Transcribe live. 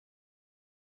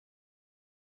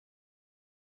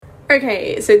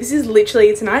Okay, so this is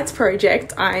literally tonight's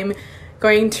project. I'm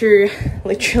going to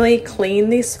literally clean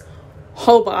this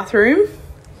whole bathroom,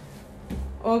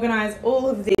 organize all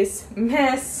of this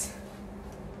mess,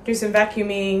 do some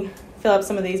vacuuming, fill up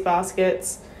some of these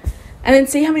baskets, and then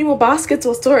see how many more baskets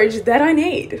or storage that I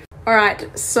need.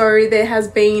 Alright, so there has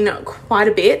been quite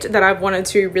a bit that I've wanted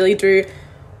to really do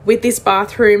with this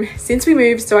bathroom since we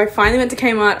moved. So I finally went to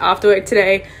Kmart after work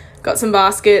today, got some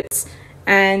baskets,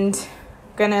 and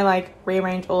I'm gonna like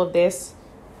rearrange all of this,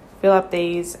 fill up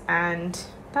these, and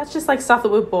that's just like stuff that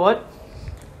we've bought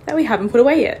that we haven't put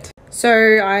away yet.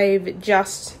 So I've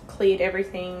just cleared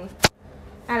everything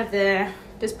out of there,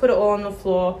 just put it all on the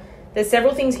floor. There's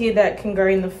several things here that can go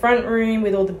in the front room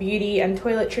with all the beauty and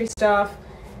toiletry stuff.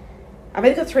 I've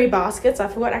only got 3 baskets. I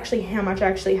forgot actually how much I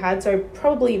actually had, so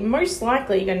probably most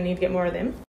likely you're going to need to get more of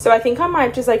them. So I think I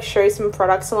might just like show some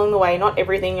products along the way, not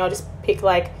everything. I'll just pick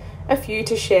like a few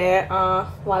to share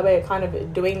while we're kind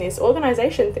of doing this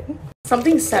organization thing.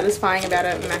 Something satisfying about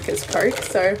a Macca's Coke,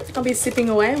 so I'll be sipping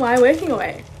away while working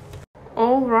away.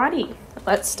 Alrighty,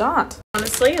 let's start.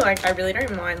 Honestly, like I really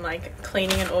don't mind like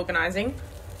cleaning and organizing.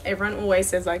 Everyone always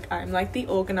says like I'm like the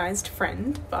organized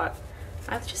friend, but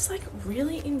I just like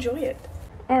really enjoy it.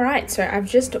 Alright, so I've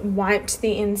just wiped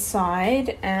the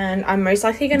inside, and I'm most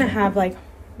likely going to have like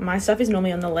my stuff is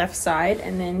normally on the left side,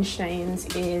 and then Shane's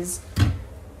is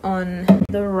on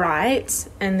the right,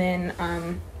 and then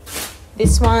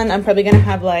this one I'm probably going to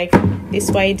have like this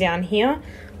way down here,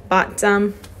 but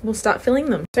we'll start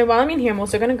filling them. So while I'm in here, I'm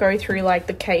also going to go through like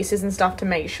the cases and stuff to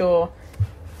make sure,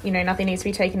 you know, nothing needs to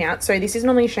be taken out. So this is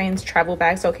normally Shane's travel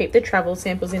bag, so I'll keep the travel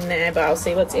samples in there, but I'll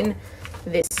see what's in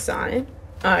this side.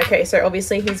 Okay, so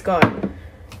obviously he's got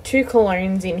 2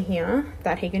 colognes in here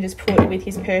that he can just put with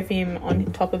his perfume on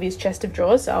top of his chest of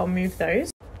drawers, so I'll move those.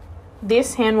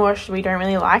 This hand wash we don't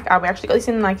really like. We actually got this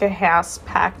in like a house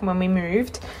pack when we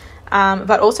moved,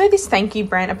 but also this Thank You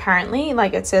brand, apparently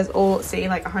like it says all, see,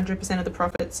 like 100% of the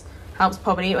profits helps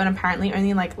poverty, and apparently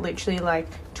only like literally like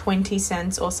 20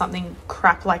 cents or something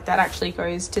crap like that actually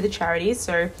goes to the charities,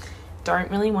 so don't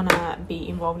really want to be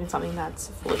involved in something that's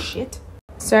full of shit.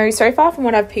 So far from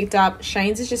what I've picked up,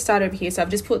 Shane's has just started over here, so I've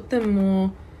just put the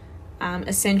more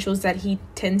essentials that he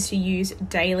tends to use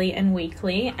daily and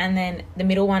weekly, and then the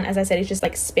middle one, as I said, is just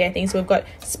like spare things. So we've got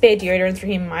spare deodorants for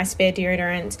him, my spare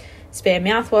deodorant, spare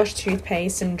mouthwash,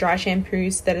 toothpaste, some dry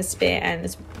shampoos that are spare, and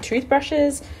there's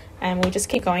toothbrushes, and we'll just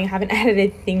keep going. I haven't added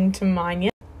anything to mine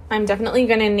yet. I'm definitely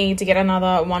going to need to get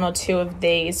another 1 or 2 of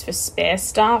these for spare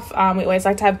stuff. We always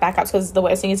like to have backups, because the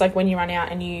worst thing is like when you run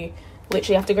out and you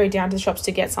literally have to go down to the shops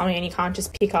to get something and you can't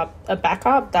just pick up a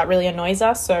backup. That really annoys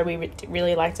us, so we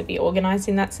really like to be organized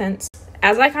in that sense.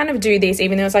 As I kind of do this,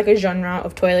 even though it's like a genre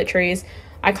of toiletries,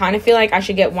 I kind of feel like I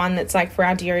should get one that's like for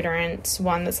our deodorant,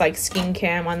 one that's like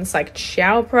skincare, one that's like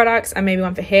shower products, and maybe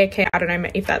one for hair care. I don't know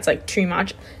if that's like too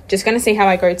much. Just going to see how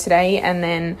I go today, and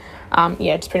then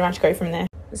yeah, just pretty much go from there.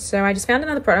 So I just found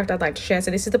another product I'd like to share. So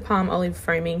this is the Palm Olive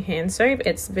Foaming Hand Soap.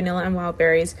 It's vanilla and wild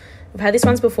berries. I've had this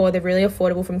once before. They're really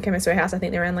affordable from Chemist Warehouse. I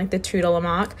think they're around like the $2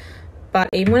 mark. But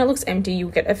even when it looks empty, you'll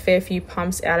get a fair few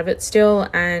pumps out of it still.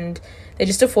 And they're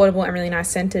just affordable and really nice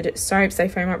scented soaps. They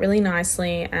foam up really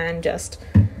nicely, and just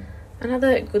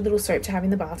another good little soap to have in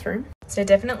the bathroom. So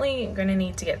definitely going to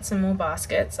need to get some more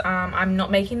baskets. I'm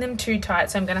not making them too tight,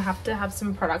 so I'm going to have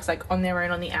some products like on their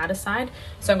own on the outer side.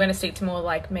 So I'm going to stick to more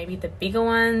like maybe the bigger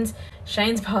ones.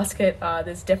 Shane's basket,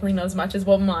 there's definitely not as much as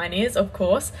what mine is, of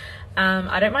course.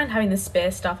 I don't mind having the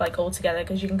spare stuff like all together,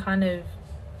 because you can kind of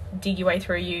dig your way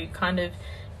through. You kind of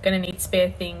going to need spare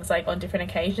things like on different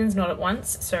occasions, not at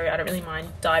once. So I don't really mind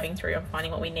diving through and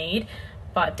finding what we need,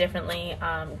 but definitely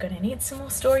going to need some more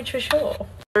storage for sure.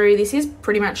 So this is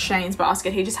pretty much Shane's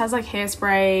basket. He just has like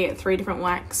hairspray, 3 different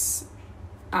wax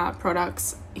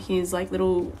products, his like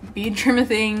little beard trimmer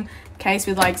thing, case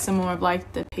with like some more of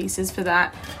like the pieces for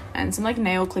that, and some like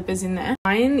nail clippers in there.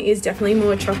 Mine is definitely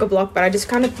more chock-a-block, but I just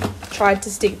kind of tried to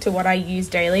stick to what I use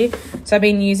daily. So I've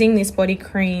been using this body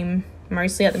cream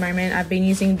mostly at the moment. I've been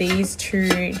using these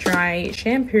 2 dry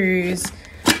shampoos,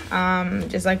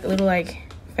 just like a little like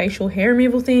facial hair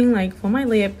removal thing like for my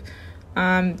lip.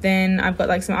 Then I've got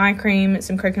like some eye cream,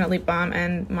 some coconut lip balm,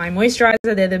 and my moisturizer.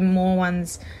 They're the more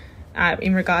ones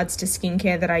in regards to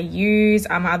skincare that I use.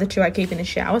 My other 2 I keep in the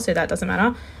shower, so that doesn't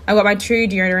matter. I've got my 2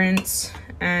 deodorants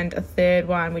and a 3rd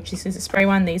one, which is a spray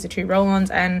one. These are 2 roll-ons,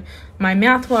 and my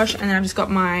mouthwash. And then I've just got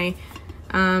my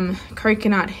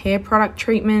coconut hair product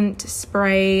treatment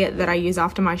spray that I use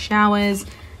after my showers,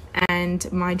 and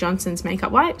my Johnson's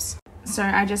makeup wipes. So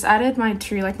I just added my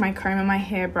 2, like my comb and my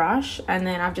hairbrush, and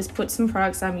then I've just put some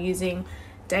products I'm using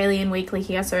daily and weekly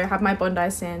here. So I have my Bondi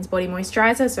Sands body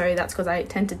moisturizer, so that's because I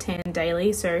tend to tan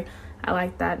daily, so I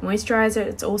like that moisturizer.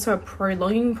 It's also a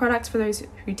prolonging product for those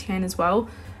who tan as well.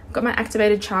 I've got my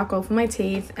activated charcoal for my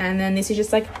teeth, and then this is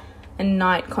just like a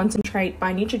night concentrate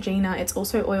by Neutrogena. It's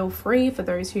also oil free for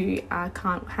those who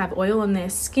can't have oil on their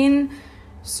skin.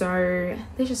 So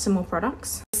there's just some more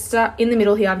products. In the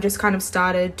middle here, I've just kind of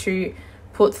started to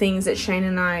put things that Shane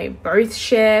and I both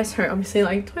share. So obviously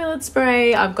like toilet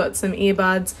spray, I've got some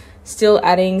earbuds, still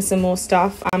adding some more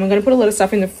stuff. I'm going to put a lot of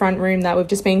stuff in the front room that we've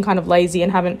just been kind of lazy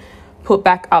and haven't put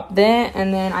back up there.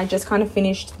 And then I just kind of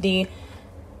finished the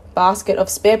basket of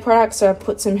spare products. So I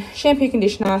put some shampoo,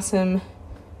 conditioner, some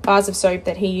bars of soap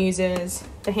that he uses,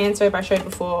 the hand soap I showed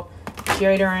before,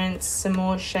 deodorants, some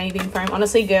more shaving foam.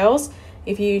 Honestly, girls,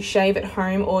 if you shave at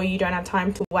home or you don't have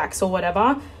time to wax or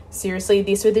whatever, seriously,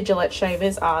 this with the Gillette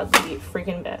shavers are the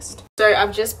freaking best. So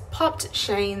I've just popped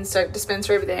Shane's soap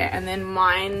dispenser over there, and then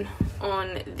mine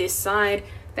on this side.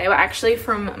 They were actually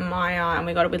from Maya, and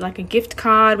we got it with like a gift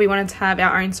card. We wanted to have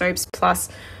our own soaps. Plus,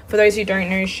 for those who don't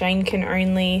know, Shane can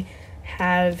only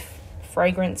have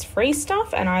fragrance-free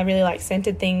stuff, and I really like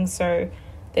scented things, so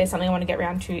there's something I want to get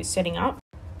around to setting up.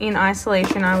 In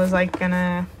isolation, I was like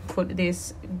gonna put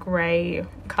this grey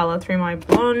colour through my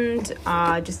blonde,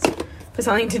 just for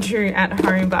something to do at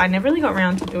home, but I never really got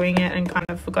around to doing it and kind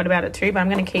of forgot about it too. But I'm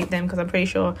going to keep them because I'm pretty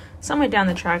sure somewhere down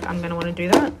the track I'm going to want to do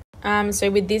that. So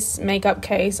with this makeup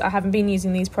case, I haven't been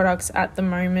using these products at the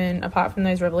moment apart from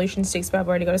those Revolution sticks, but I've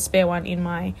already got a spare one in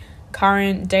my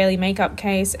current daily makeup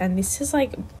case, and this has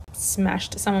like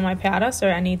smashed some of my powder, so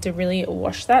I need to really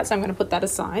wash that, so I'm going to put that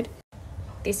aside.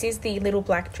 This is the Little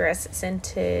Black Dress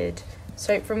scented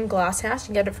soap from Glasshouse. You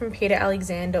can get it from Peter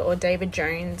Alexander or David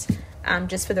Jones.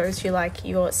 Just for those who like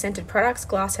your scented products.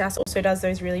 Glasshouse also does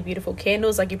those really beautiful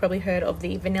candles, like you probably heard of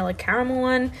the vanilla caramel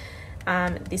one.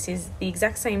 This is the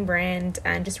exact same brand,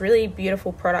 and just really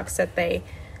beautiful products that they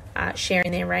share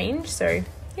in their range. So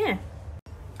yeah,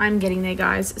 I'm getting there,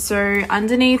 guys. So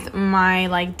underneath my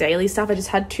like daily stuff, I just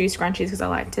had 2 scrunchies because I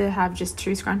like to have just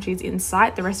 2 scrunchies in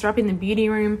sight. The rest are up in the beauty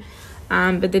room.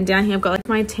 But then down here I've got like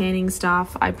my tanning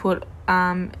stuff. I put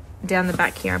down the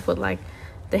back here I put like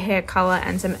the hair color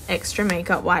and some extra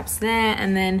makeup wipes there,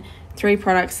 and then 3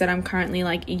 products that I'm currently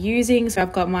like using. So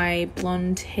I've got my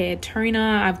blonde hair toner,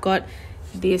 I've got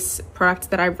this product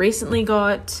that I recently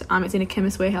got, it's in a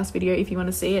Chemist Warehouse video if you want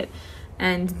to see it,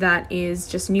 and that is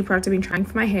just a new product I've been trying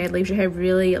for my hair. It leaves your hair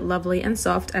really lovely and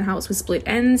soft and helps with split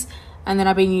ends. And then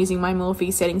I've been using my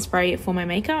Morphe setting spray for my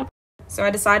makeup. So I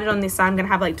decided on this side I'm going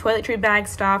to have like toiletry bag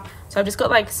stuff. So I've just got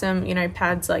like some, you know,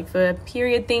 pads like for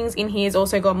period things. In here's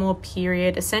also got more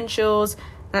period essentials.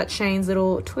 That's Shane's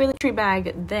little toiletry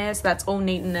bag there. So that's all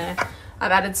neat in there.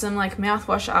 I've added some like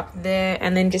mouthwash up there.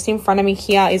 And then just in front of me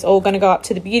here is all going to go up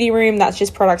to the beauty room. That's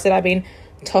just products that I've been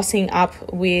tossing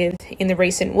up with in the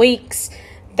recent weeks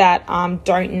that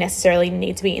don't necessarily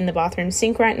need to be in the bathroom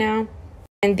sink right now.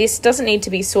 And this doesn't need to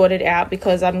be sorted out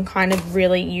because I'm kind of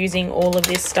really using all of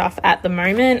this stuff at the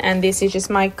moment. And this is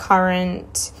just my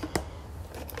current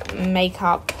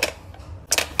makeup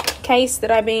case that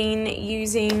I've been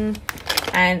using.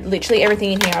 And literally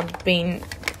everything in here I've been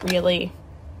really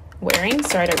wearing.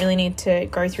 So I don't really need to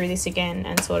go through this again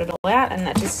and sort it all out. And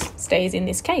that just stays in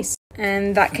this case.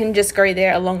 And that can just go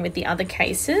there along with the other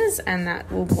cases. And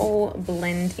that will all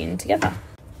blend in together.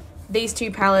 These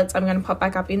 2 palettes I'm going to pop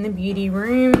back up in the beauty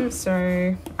room.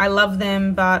 So I love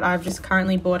them, but I've just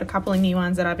currently bought a couple of new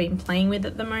ones that I've been playing with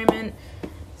at the moment.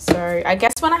 So I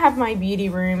guess when I have my beauty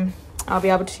room, I'll be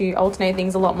able to alternate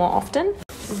things a lot more often.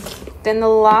 Then the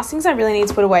last things I really need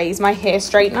to put away is my hair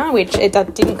straightener, which it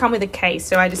didn't come with a case.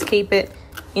 So I just keep it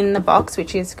in the box,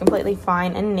 which is completely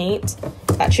fine and neat.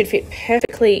 That should fit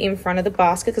perfectly in front of the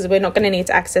basket because we're not going to need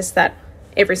to access that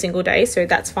every single day. So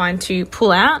that's fine to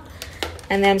pull out.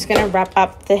 And then I'm just going to wrap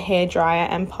up the hairdryer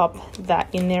and pop that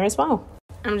in there as well.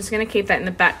 I'm just going to keep that in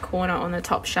the back corner on the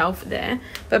top shelf there.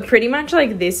 But pretty much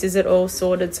like this is it all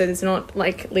sorted. So there's not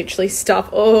like literally stuff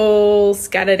all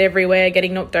scattered everywhere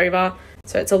getting knocked over.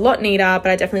 So it's a lot neater,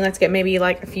 but I definitely like to get maybe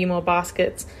like a few more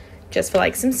baskets just for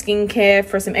like some skincare,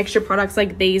 for some extra products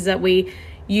like these that we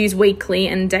use weekly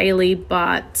and daily,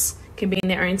 but can be in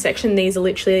their own section. These are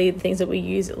literally the things that we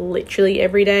use literally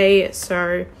every day.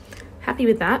 So happy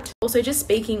with that. Also, just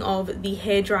speaking of the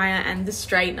hairdryer and the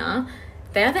straightener,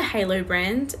 they are the Halo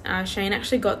brand. Shane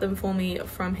actually got them for me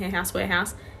from Hair House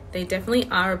Warehouse. They definitely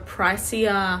are a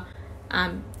pricier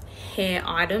hair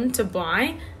item to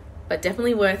buy, but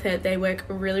definitely worth it. They work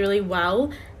really, really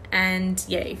well. And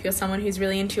yeah, if you're someone who's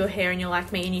really into your hair and you're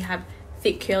like me and you have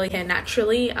thick curly hair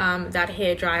naturally, that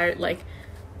hairdryer like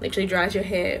literally dries your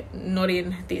hair, not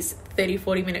in this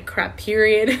 30-40 minute crap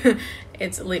period.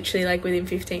 It's literally like within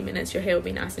 15 minutes your hair will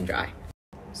be nice and dry.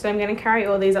 So I'm going to carry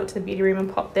all these up to the beauty room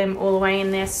and pop them all the way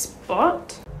in their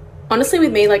spot. Honestly,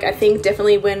 with me, like I think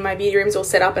definitely when my beauty room's all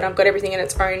set up and I've got everything in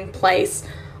its own place,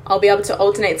 I'll be able to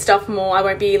alternate stuff more. I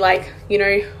won't be like, you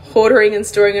know, hoarding and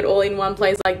storing it all in one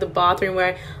place like the bathroom,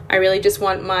 where I really just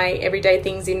want my everyday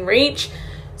things in reach.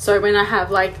 So when I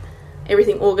have like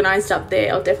everything organized up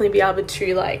there, I'll definitely be able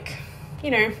to like,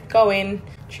 you know, go in,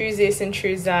 choose this and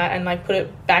choose that, and like put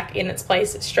it back in its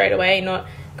place straight away, not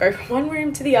go from one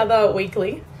room to the other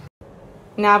weekly.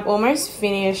 Now I've almost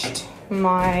finished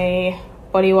my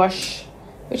body wash,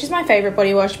 which is my favorite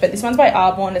body wash, but this one's by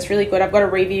Arbonne. It's really good. I've got a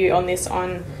review on this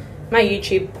on my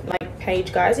YouTube like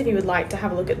page, guys, if you would like to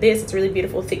have a look at this. It's really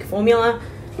beautiful, thick formula.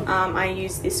 I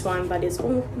use this one, but it's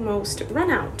almost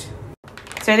run out.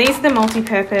 So these are the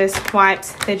multi-purpose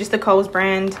wipes. They're just the Coles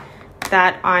brand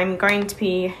that I'm going to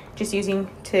be just using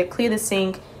to clear the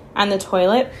sink and the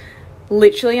toilet.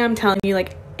 Literally, I'm telling you,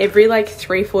 like every like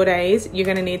 3-4 days you're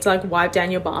gonna need to like wipe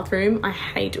down your bathroom. I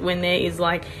hate when there is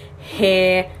like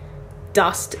hair,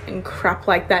 dust and crap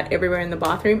like that everywhere in the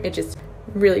bathroom. It just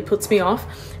really puts me off.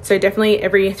 So definitely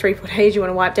every 3-4 days you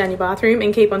want to wipe down your bathroom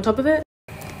and keep on top of it.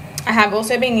 I have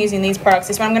also been using these products.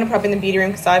 This one I'm going to pop in the beauty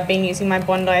room because I've been using my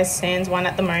Bondi Sands one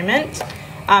at the moment,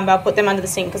 but I'll put them under the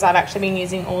sink because I've actually been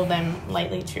using all of them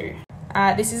lately too.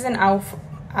 This is an e.l.f.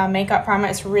 Makeup primer.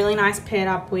 It's really nice paired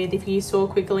up with, if you saw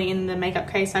quickly in the makeup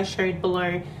case I showed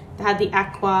below, they had the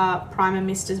Aqua Primer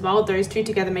Mist as well. Those two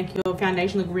together make your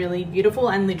foundation look really beautiful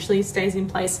and literally stays in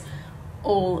place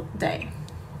all day.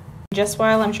 Just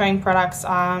while I'm showing products,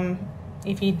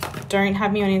 if you don't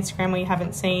have me on Instagram or you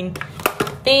haven't seen,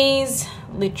 these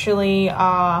literally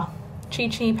are Chi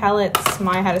Chi palettes.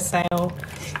 Maya had a sale.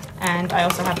 And I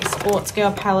also have the Sports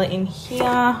Girl palette in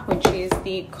here, which is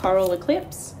the Coral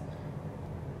Eclipse.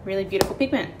 Really beautiful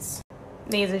pigments.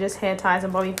 These are just hair ties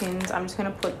and bobby pins. I'm just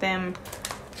going to put them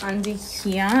under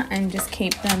here and just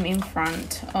keep them in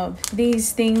front of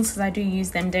these things because I do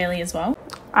use them daily as well.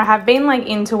 I have been like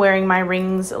into wearing my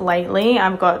rings lately.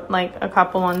 I've got like a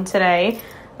couple on today.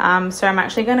 So I'm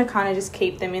actually going to kind of just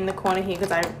keep them in the corner here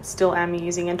because I still am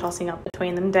using and tossing up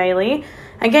between them daily.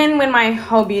 Again, when my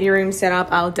whole beauty room's set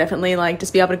up, I'll definitely like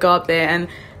just be able to go up there and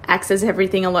access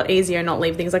everything a lot easier and not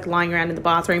leave things like lying around in the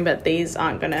bathroom, but these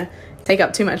aren't going to take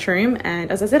up too much room.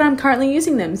 And as I said, I'm currently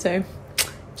using them, so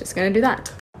just going to do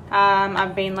that.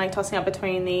 I've been like tossing up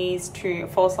between these two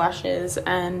false lashes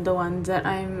and the ones that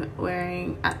I'm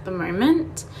wearing at the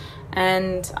moment.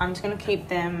 And I'm just going to keep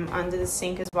them under the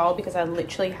sink as well because I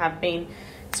literally have been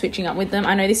switching up with them.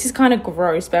 I know this is kind of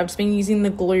gross, but I've just been using the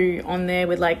glue on there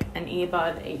with like an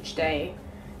earbud each day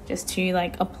just to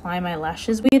like apply my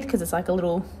lashes with because it's like a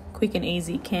little quick and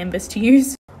easy canvas to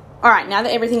use. All right, now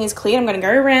that everything is clear, I'm going to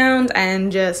go around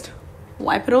and just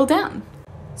wipe it all down.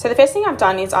 So the first thing I've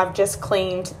done is I've just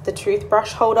cleaned the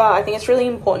toothbrush holder. I think it's really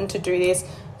important to do this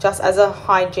just as a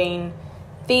hygiene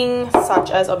thing, such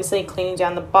as obviously cleaning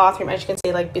down the bathroom. As you can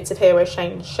see, like bits of hair where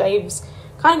Shane shaves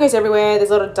kind of goes everywhere.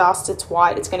 There's a lot of dust. It's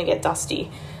white. It's going to get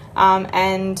dusty.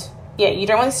 And yeah, you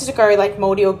don't want this to go like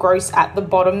moldy or gross at the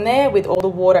bottom there with all the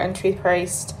water and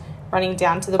toothpaste running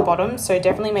down to the bottom. So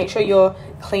definitely make sure you're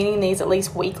cleaning these at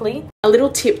least weekly. A little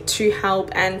tip to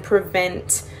help and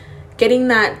prevent getting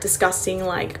that disgusting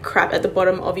like crap at the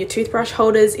bottom of your toothbrush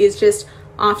holders is just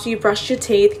after you brush your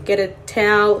teeth, get a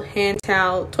towel, hand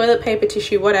towel, toilet paper,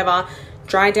 tissue, whatever,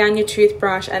 dry down your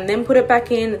toothbrush and then put it back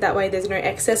in. That way there's no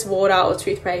excess water or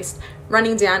toothpaste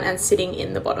running down and sitting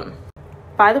in the bottom.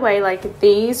 By the way, like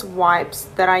these wipes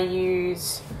that I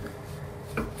use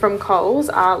from Coles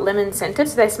are lemon scented,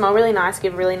 so they smell really nice,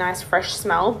 give really nice fresh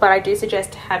smell, but I do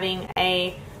suggest having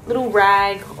a little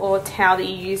rag or towel that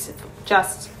you use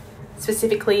just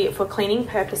specifically for cleaning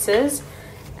purposes,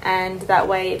 and that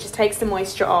way it just takes the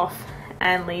moisture off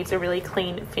and leaves a really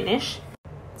clean finish.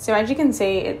 So as you can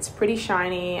see, it's pretty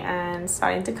shiny and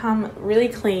starting to come really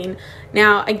clean.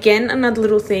 Now again, another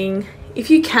little thing, if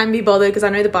you can be bothered, because I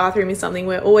know the bathroom is something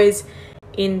we're always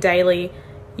in daily,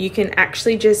 you can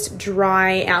actually just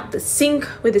dry out the sink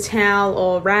with a towel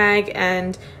or rag,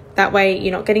 and that way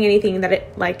you're not getting anything that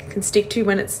it like can stick to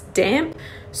when it's damp.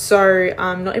 So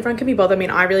not everyone can be bothered. I mean,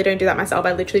 I really don't do that myself.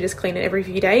 I literally just clean it every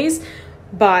few days,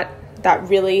 but that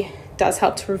really does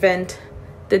help to prevent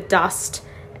the dust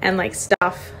and like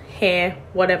stuff, hair,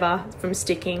 whatever, from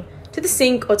sticking to the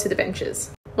sink or to the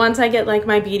benches. Once I get like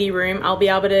my beauty room, I'll be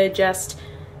able to just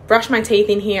brush my teeth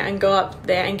in here and go up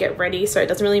there and get ready. So it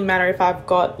doesn't really matter if I've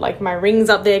got like my rings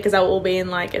up there because that will all be in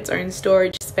like its own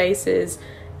storage spaces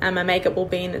and my makeup will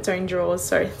be in its own drawers,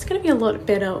 so it's going to be a lot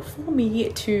better for me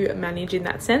to manage in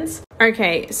that sense.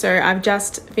 Okay, so I've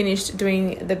just finished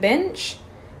doing the bench.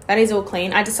 That is all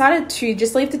clean. I decided to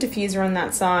just leave the diffuser on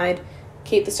that side,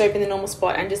 keep the soap in the normal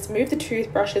spot, and just move the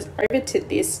toothbrushes over to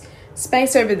this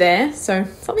space over there. So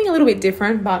something a little bit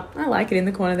different, but I like it in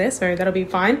the corner there, so that'll be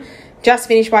fine. Just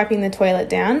finished wiping the toilet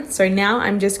down, so now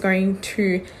I'm just going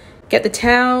to get the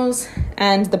towels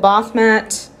and the bath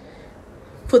mat,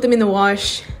 put them in the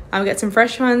wash. I'll get some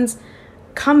fresh ones,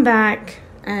 come back,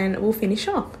 and we'll finish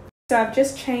off. So I've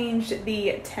just changed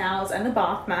the towels and the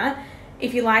bath mat.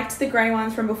 If you liked the grey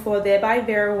ones from before, they're by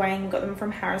Vera Wang, got them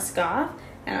from Harris Scarf,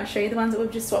 and I'll show you the ones that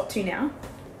we've just swapped to now.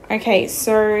 Okay,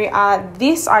 so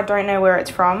this, I don't know where it's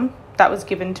from. That was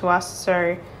given to us,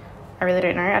 so I really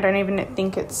don't know. I don't even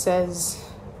think it says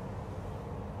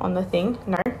on the thing.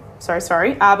 No,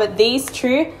 sorry. But these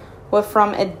two were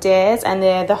from Adairs, and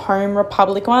they're the Home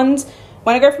Republic ones.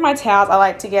 When I go for my towels, I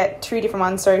like to get two different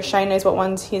ones, so Shane knows what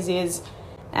one's his is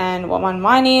and what one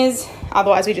mine is.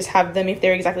 Otherwise, we just have them, if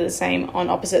they're exactly the same, on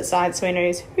opposite sides, so he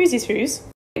knows whose is whose.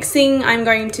 Next thing I'm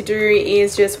going to do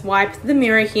is just wipe the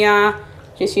mirror here,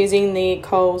 just using the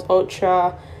Coles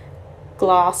Ultra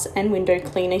Glass and Window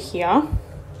Cleaner here.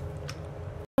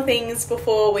 Things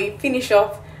before we finish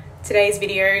off today's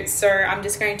video, so I'm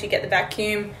just going to get the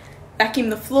vacuum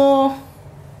the floor,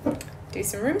 do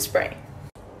some room spray.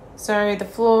 So the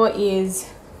floor is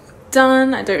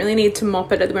done. I don't really need to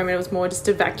mop it at the moment, it was more just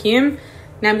a vacuum.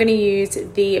 Now I'm going to use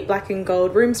the Black and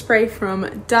Gold room spray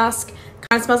from Dusk.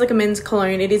 Kind of smells like a men's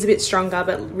cologne. It is a bit stronger,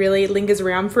 but really lingers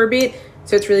around for a bit,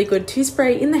 so it's really good to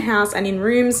spray in the house and in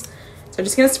rooms. So I'm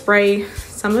just going to spray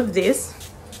some of this,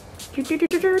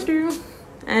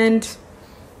 and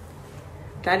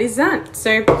that is that.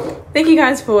 So thank you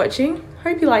guys for watching.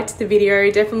 Hope you liked the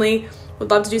video. Definitely would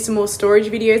love to do some more storage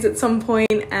videos at some point,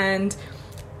 and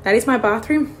that is my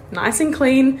bathroom, nice and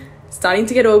clean, starting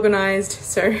to get organized,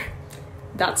 so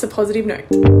that's a positive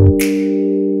note.